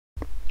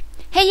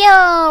Hey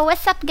yo,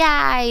 what's up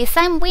guys?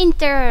 I'm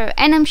Winther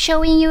and I'm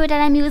showing you that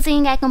I'm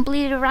using a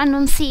completely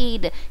random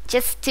seed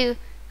just to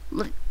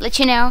let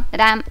you know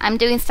that I'm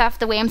doing stuff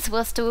the way I'm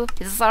supposed to.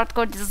 This is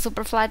hardcore, this is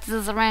super flat, this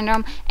is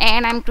random,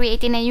 and I'm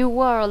creating a new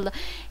world.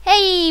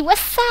 Hey,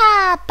 what's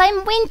up?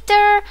 I'm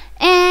Winther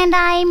and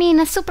I'm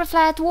in a super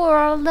flat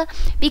world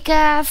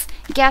because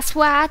guess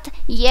what?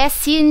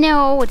 Yes, you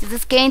know what this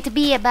is going to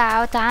be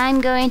about.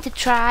 I'm going to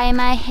try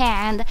my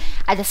hand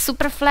at a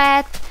super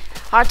flat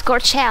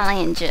hardcore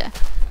challenge.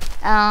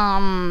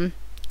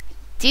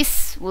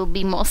 This will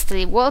be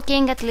mostly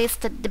walking, at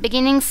least at the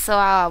beginning,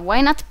 so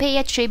why not pay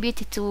a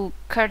tribute to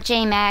Kurt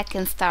J. Mac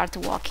and start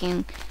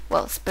walking,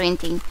 well,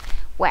 sprinting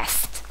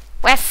west.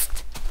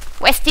 West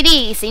it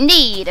is,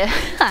 indeed! There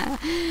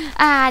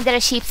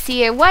are sheep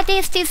here. What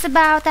is this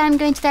about? I'm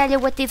going to tell you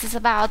what this is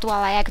about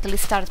while I actually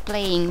start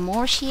playing.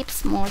 More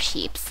sheeps. For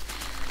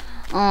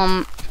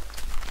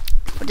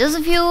those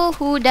of you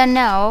who don't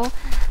know,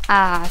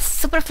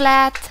 Super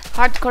Flat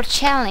Hardcore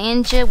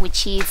Challenge,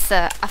 which is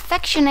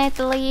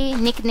affectionately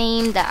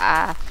nicknamed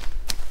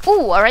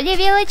already a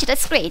village,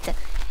 that's great.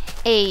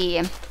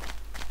 A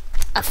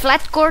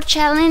Flatcore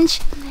Challenge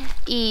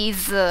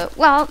is,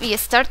 well, you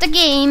start a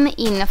game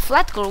in a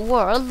Flatcore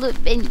world,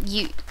 and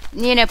you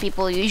know,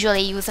 people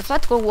usually use a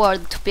Flatcore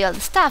world to build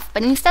stuff,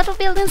 but instead of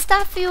building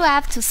stuff, you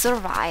have to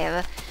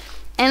survive.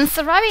 And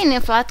surviving in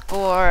a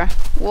Flatcore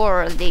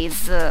world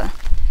is a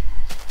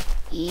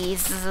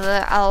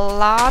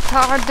lot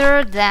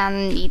harder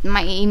than it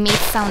may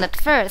sound at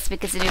first,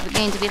 because you're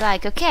going to be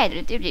like,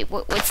 okay,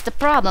 what's the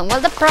problem?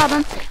 Well, the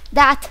problem,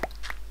 that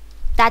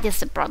is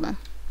the problem.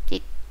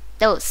 You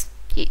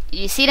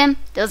see them?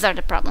 Those are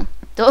the problem.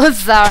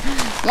 Those are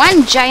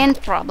one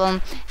giant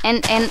problem.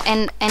 And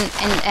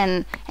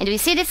do you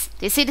see this?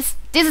 Do you see this?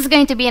 This is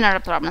going to be another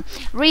problem.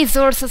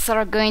 Resources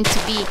are going to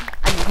be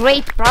a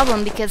great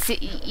problem because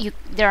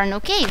there are no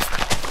caves.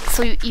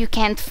 So you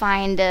can't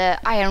find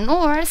iron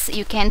ores,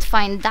 you can't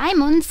find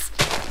diamonds.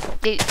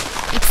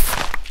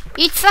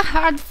 It's a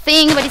hard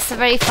thing, but it's a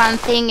very fun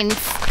thing, and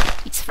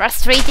it's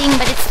frustrating,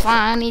 but it's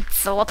fun.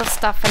 It's a lot of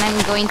stuff, and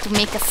I'm going to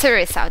make a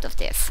series out of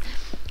this.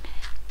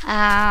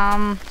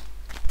 I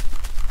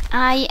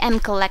am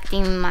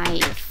collecting my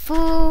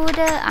food.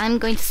 I'm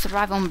going to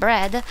survive on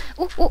bread.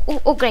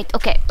 Oh, great.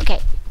 Okay.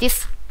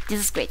 This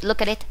is great.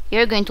 Look at it.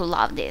 You're going to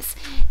love this.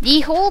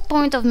 The whole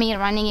point of me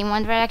running in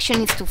one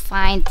direction is to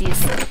find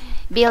these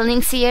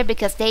buildings here,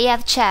 because they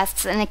have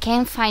chests and I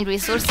can find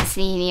resources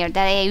in here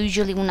that I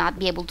usually will not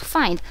be able to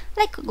find,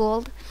 like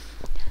gold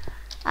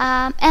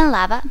and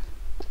lava.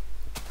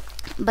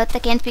 But I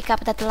can't pick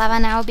up that lava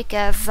now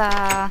because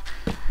I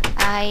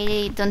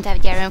don't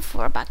have the iron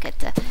for a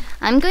bucket.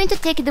 I'm going to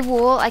take the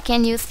wool. I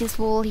can use this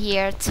wool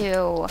here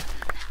to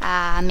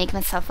make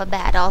myself a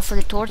bed. Also,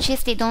 the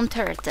torches, they don't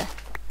hurt.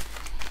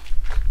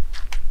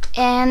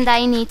 And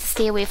I need to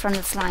stay away from the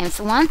slimes.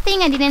 One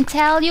thing I didn't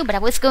tell you, but I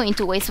was going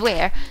to, I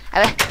swear.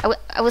 I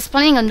was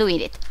planning on doing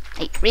it.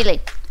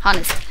 Really,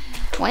 honest.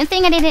 One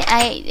thing I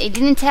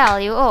didn't tell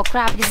you. Oh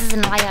crap, this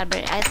isn't a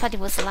library. I thought it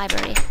was a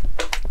library.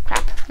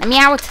 Crap, let me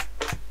out.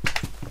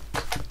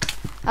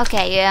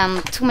 Okay,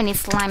 too many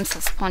slimes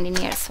have spawned in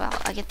here as well.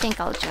 I think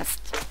I'll just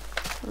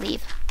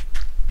leave.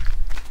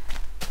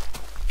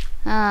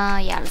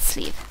 Yeah, let's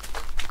leave.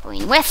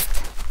 Going west.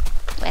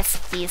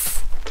 West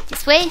is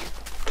this way.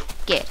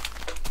 Good.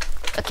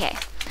 Okay.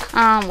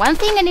 One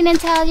thing I didn't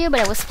tell you,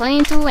 but I was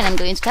planning to, and I'm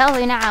going to tell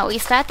you now,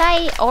 is that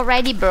I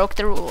already broke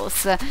the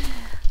rules. That's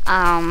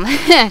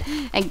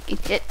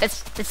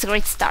a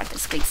great start.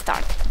 That's a great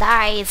start.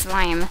 Die,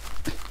 slime.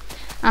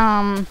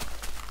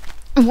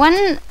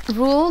 One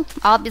rule,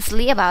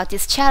 obviously, about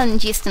this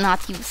challenge is to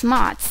not use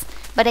mods.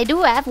 But I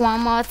do have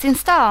one mod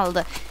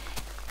installed,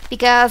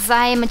 because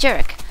I'm a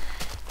jerk.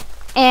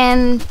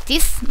 And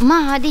this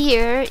mod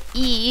here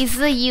is,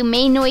 you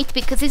may know it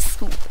because it's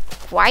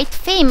quite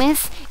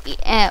famous,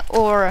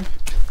 or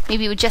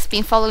maybe you've just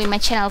been following my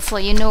channel so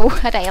you know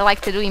what I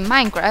like to do in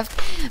Minecraft.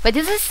 But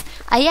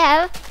I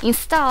have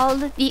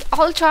installed the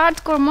Ultra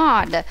Hardcore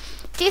mod.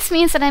 This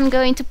means that I'm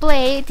going to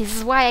play, this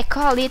is why I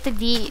call it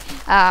the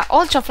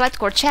Ultra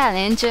Flatcore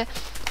Challenge.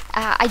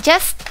 I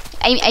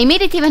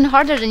made it even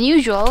harder than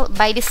usual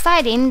by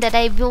deciding that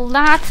I will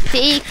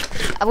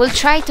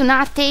try to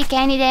not take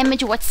any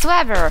damage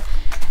whatsoever,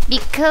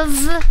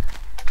 because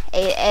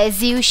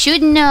as you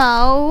should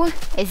know,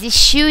 I'm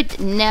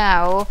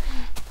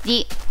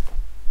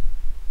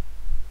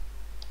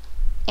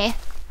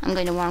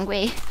going the wrong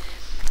way.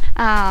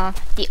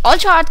 The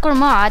Ultra Hardcore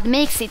mod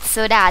makes it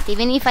so that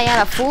even if I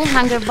have a full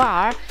hunger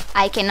bar,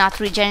 I cannot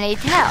regenerate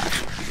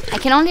health. I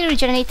can only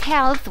regenerate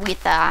health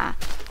with a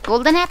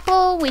golden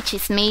apple, which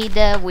is made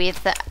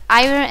with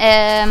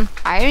iron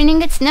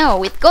ingots. No,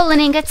 with golden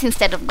ingots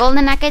instead of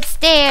golden nuggets.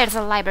 There's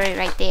a library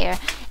right there,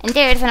 and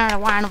there's another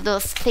one of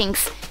those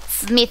things.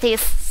 Smithy,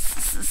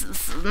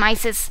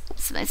 smite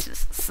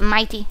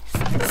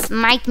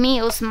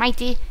me, oh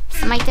smiting,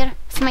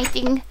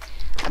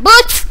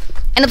 boots,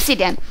 and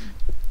obsidian.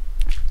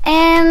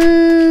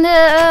 And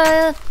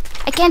I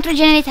can't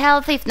regenerate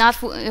health if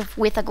not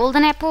with a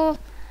golden apple.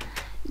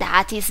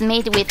 that is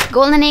made with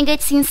golden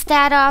ingots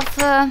instead of...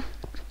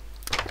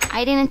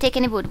 I didn't take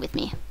any wood with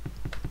me.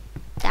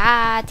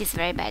 That is a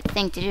very bad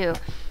thing to do.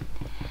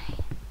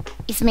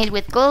 It's made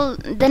with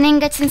golden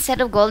ingots instead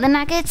of golden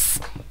nuggets.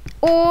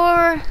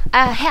 Or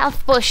a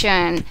health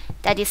potion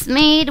that is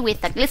made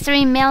with a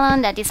glycerin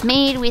melon that is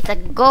made with a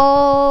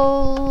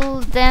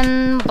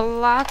golden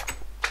block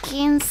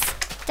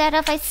instead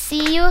of, I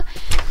see you,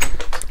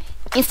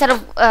 instead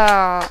of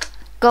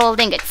gold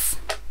ingots.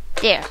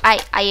 There,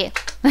 I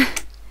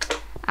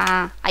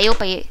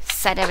hope I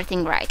said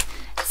everything right.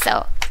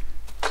 So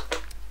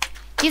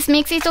this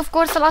makes it of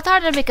course a lot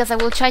harder because I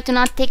will try to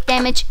not take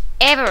damage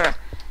ever,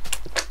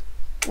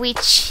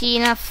 which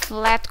in a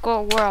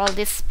flatcore world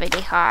is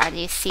pretty hard.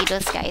 You see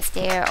those guys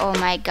there? Oh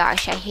my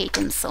gosh, I hate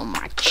them so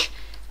much.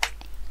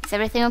 Is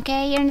everything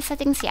okay here in the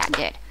settings? Yeah,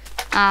 good.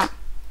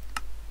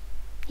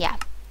 Yeah,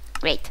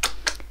 great.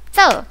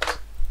 So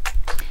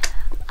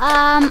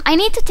I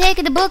need to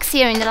take the books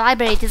here in the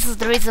library. This is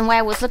the reason why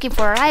I was looking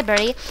for a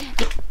library.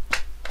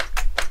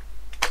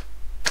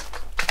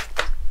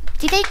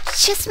 Did I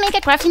just make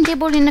a crafting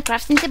table in a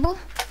crafting table?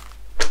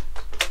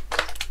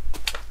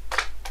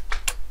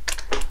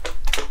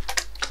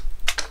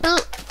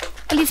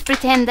 Please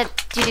pretend that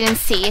you didn't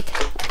see it.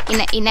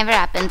 It never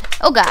happened.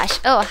 Oh gosh.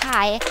 Oh,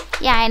 hi.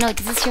 Yeah, I know,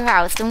 this is your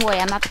house. Don't worry,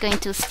 I'm not going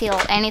to steal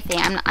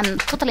anything. I'm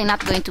totally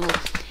not going to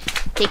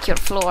take your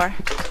floor.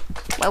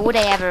 Why would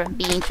I ever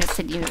be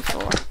interested in your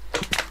floor?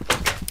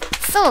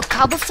 So,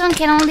 cobblestone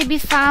can only be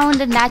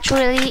found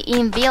naturally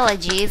in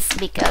villages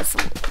because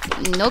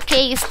in no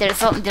case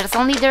there's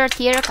only dirt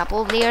here, a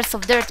couple of layers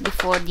of dirt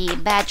before the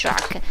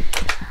bedrock.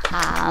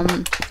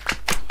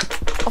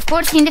 Of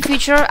course, in the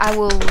future I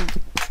will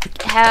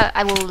have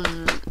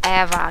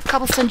a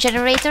cobblestone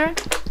generator,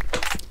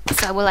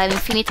 so I will have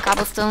infinite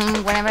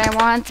cobblestone whenever I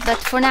want. But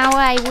for now,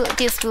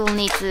 this will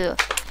need to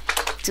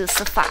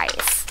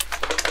suffice.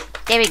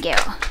 There we go.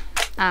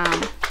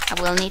 I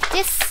will need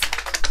this,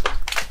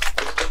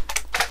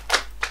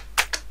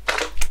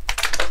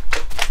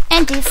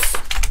 and this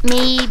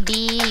may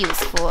be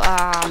useful.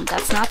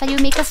 That's not how you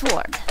make a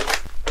sword.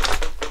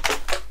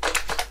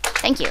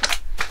 Thank you.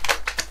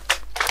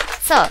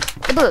 So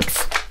the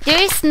books. There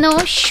is no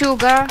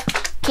sugar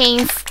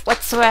canes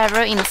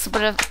whatsoever in a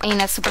super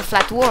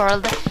flat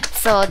world,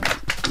 so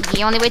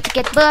the only way to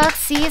get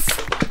books is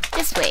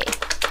this way.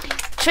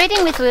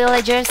 Trading with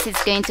villagers is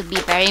going to be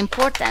very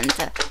important.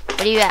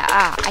 But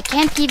I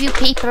can't give you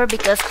paper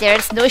because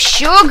there's no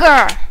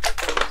sugar.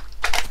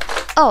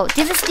 Oh,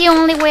 this is the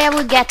only way I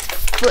will get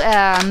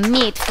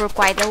meat for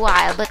quite a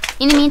while, but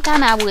in the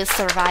meantime I will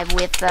survive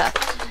with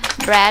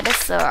bread,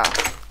 so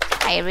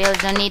I really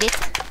don't need it.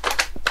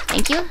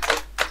 Thank you.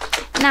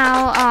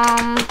 Now,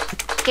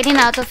 getting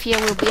out of here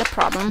will be a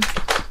problem.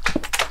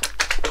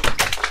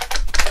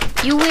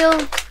 You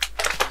will...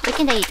 Where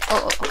can I eat?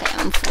 Oh, okay,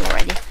 I'm full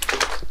already.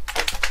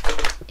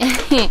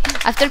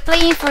 After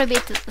playing for a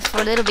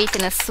little bit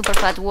in a super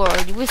flat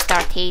world, you will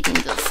start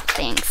hating those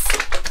things.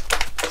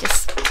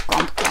 Just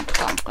clump, clump,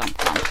 clump, clump,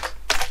 clump.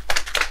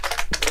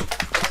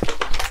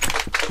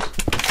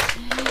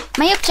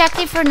 My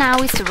objective for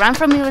now is to run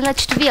from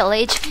village to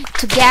village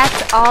to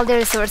get all the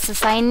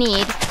resources I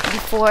need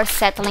before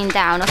settling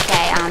down.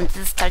 Okay, this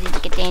is starting to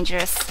get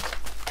dangerous.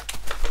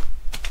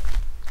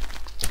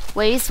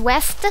 Where is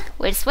west?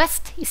 Where is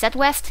west? Is that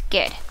west?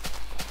 Good.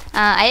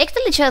 I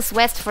actually chose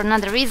west for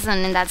another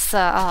reason, and that's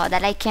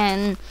that I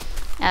can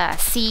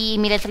see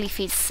immediately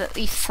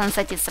if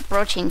sunset is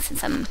approaching,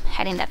 since I'm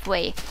heading that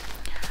way.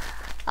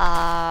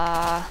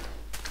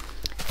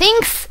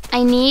 Things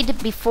I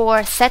need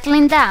before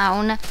settling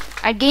down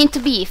are going to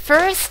be,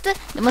 first,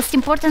 the most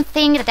important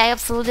thing that I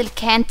absolutely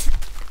can't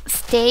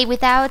stay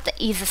without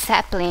is a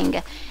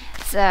sapling.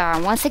 So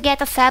once I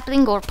get a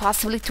sapling, or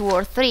possibly 2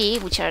 or 3,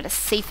 which are the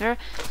safer,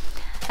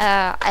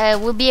 I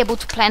will be able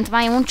to plant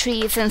my own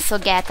trees and so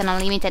get an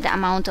unlimited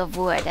amount of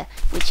wood,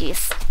 which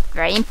is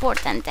very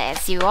important,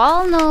 as you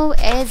all know.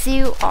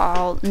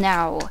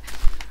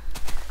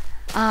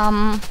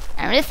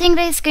 Another thing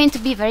that is going to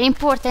be very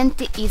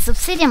important is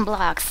obsidian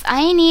blocks.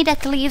 I need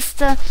at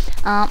least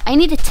I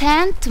need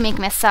 10 to make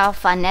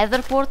myself a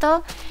nether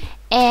portal,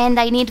 and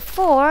I need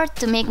 4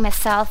 to make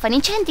myself an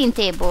enchanting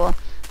table.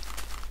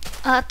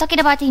 Talking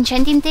about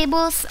enchanting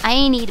tables,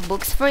 I need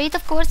books for it,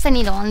 of course. I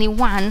need only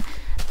 1,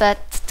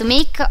 but to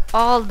make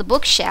all the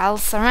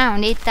bookshelves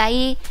around it,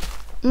 I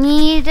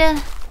need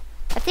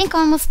I think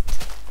almost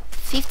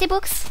 50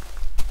 books.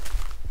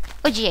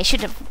 Oh gee, I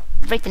should have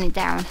written it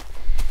down.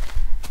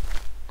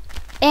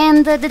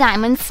 And the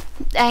diamonds,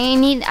 I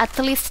need at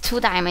least 2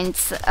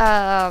 diamonds.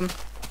 I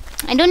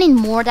don't need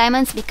more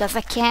diamonds because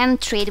I can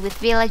trade with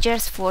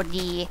villagers for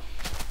the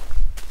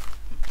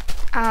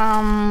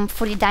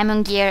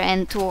diamond gear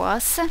and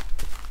tools.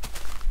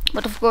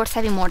 But of course,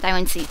 having more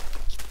diamonds,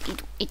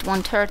 it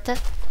won't hurt.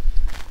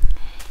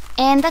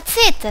 And that's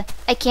it.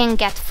 I can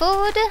get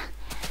food,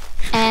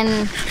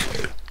 and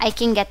I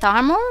can get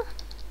armor.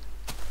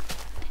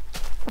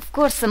 Of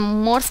course, the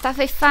more stuff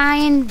I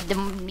find, the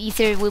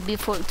easier it will be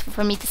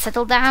for me to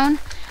settle down.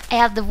 I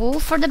have the wool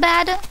for the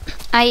bed,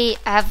 I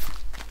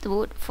have the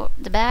wood for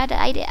the bed.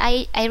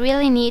 I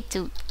really need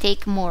to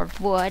take more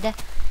wood.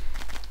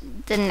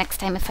 The next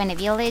time I find a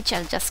village,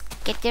 I'll just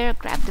get there,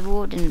 grab the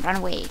wood, and run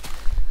away.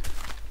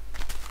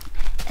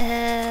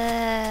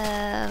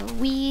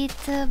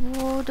 Wheat,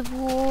 wood,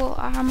 wool,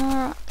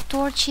 armor,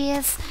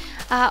 torches.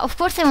 Of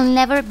course, I will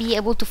never be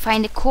able to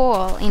find the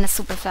coal in a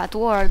super flat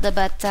world,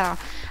 but I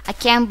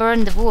can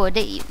burn the wood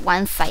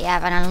once I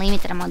have an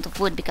unlimited amount of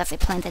wood because I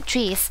planted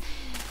trees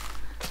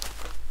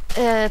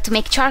to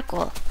make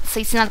charcoal, so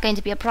it's not going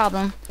to be a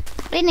problem.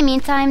 But in the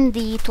meantime,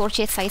 the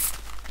torches I've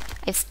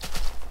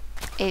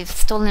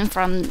stolen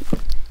from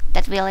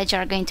that village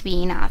are going to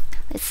be enough.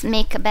 Let's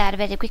make a bed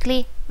very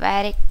quickly,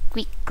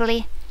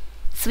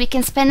 so we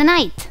can spend the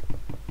night.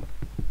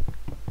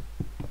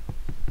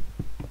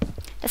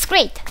 That's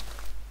great.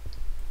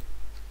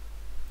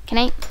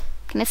 Can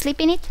I sleep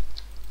in it?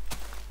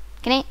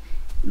 Can I?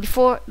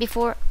 Before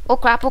oh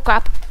crap,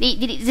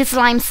 the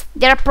slimes,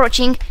 they're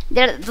approaching.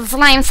 The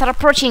slimes are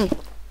approaching.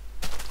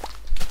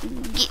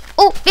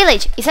 Oh,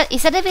 village. Is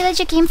that the village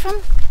I came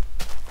from?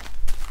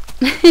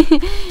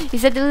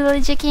 Is that the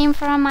village I came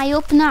from? I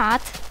hope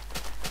not.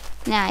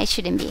 Nah, it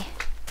shouldn't be.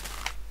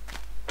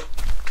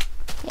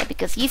 Yeah,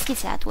 because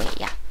Yiski's that way,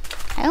 yeah.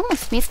 I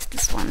almost missed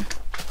this one.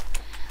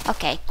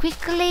 Okay,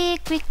 quickly.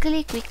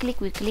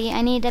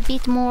 I need a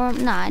bit more.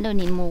 No, I don't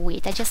need more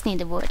wheat. I just need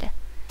the wood.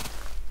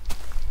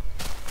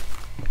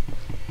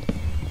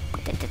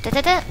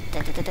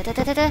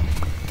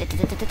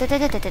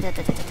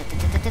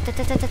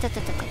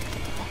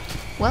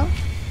 Well,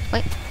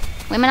 wait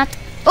a minute.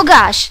 Oh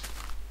gosh!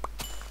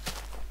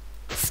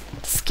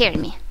 Scared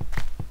me.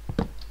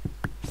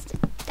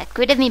 That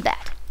could have been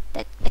bad.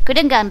 That could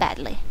have gone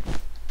badly.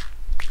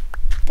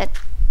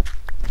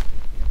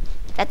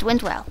 That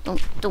went well.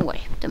 Don't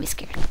worry. Don't be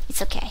scared.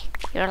 It's okay.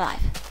 You're alive.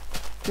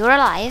 You're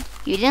alive.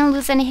 You didn't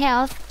lose any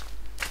health.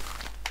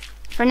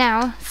 For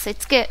now, so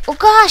it's good. Oh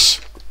gosh!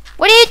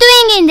 What are you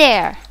doing in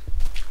there?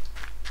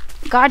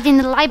 Guarding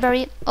the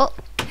library. Oh,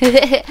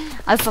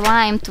 a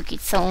slime took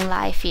its own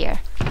life here.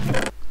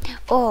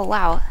 Oh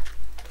wow.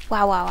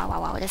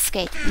 Wow, that's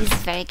great. This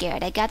is very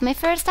good. I got my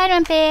first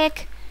iron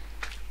pick.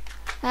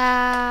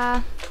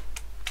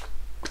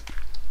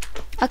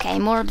 Okay,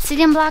 more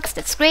obsidian blocks,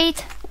 that's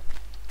great.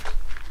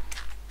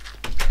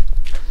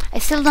 I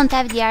still don't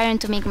have the iron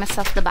to make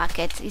myself the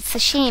bucket. It's a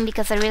shame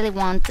because I really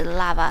want the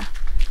lava.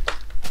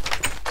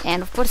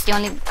 And of course the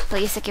only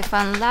place I can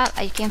find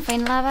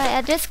lava,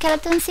 are there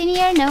skeletons in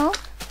here? No?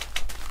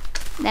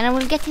 Then I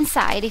will get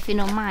inside if you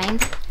don't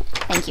mind.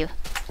 Thank you.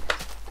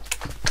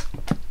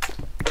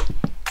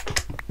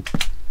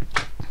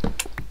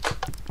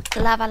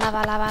 Lava.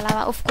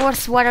 Of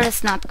course water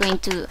is not going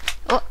to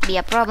be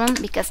a problem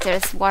because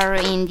there's water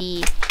in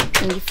the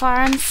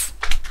farms.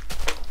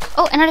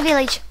 Oh, another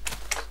village.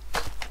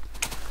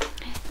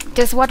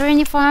 There's water in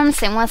the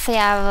farms, and once I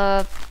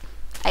have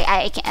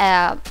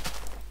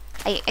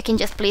I can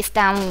just place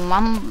down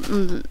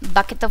one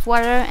bucket of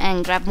water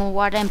and grab more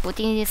water and put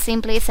it in the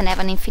same place and have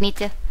an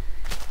infinite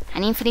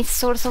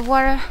source of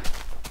water.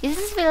 Is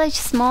this village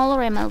small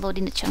or am I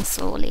loading the chunks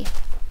slowly?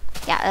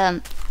 Yeah,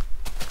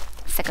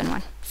 second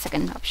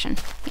option.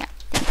 Yeah,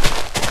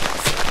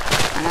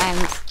 and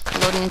I'm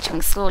loading the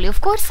chunks slowly.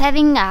 Of course,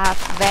 having a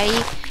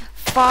very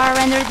far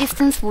render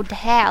distance would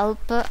help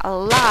a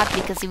lot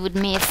because you would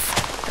miss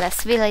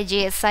less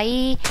villages.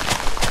 I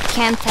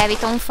can't have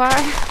it on far,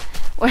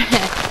 or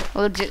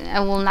I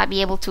will not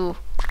be able to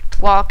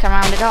walk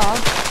around at all.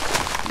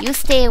 You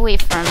stay away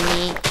from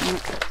me, you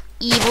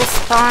evil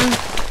spawn.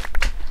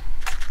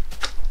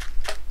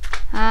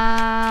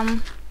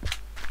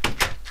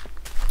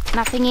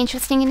 Nothing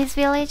interesting in this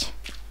village.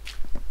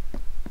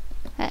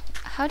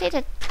 How did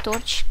a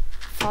torch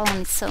fall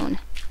on its own?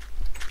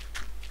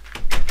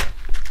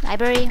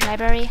 Library.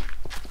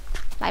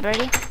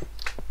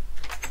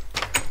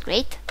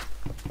 Great.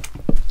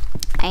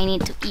 I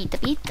need to eat a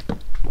bit.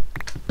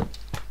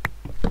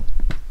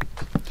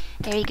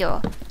 There you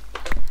go.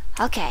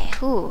 Okay,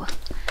 ooh.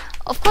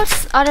 Of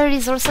course, other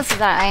resources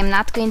that I'm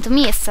not going to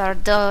miss are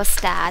those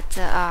that...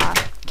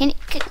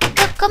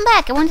 come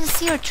back, I want to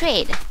see your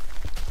trade.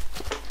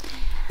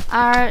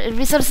 Are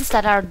resources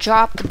that are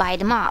dropped by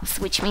the mobs,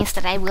 which means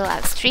that I will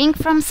have string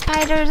from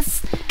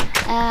spiders,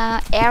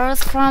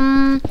 arrows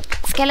from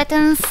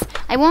skeletons.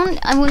 I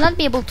will not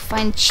be able to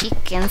find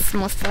chickens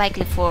most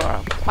likely for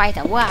quite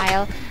a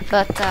while,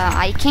 but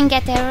I can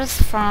get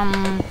arrows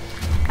from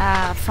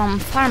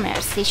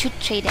farmers. They should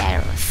trade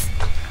arrows.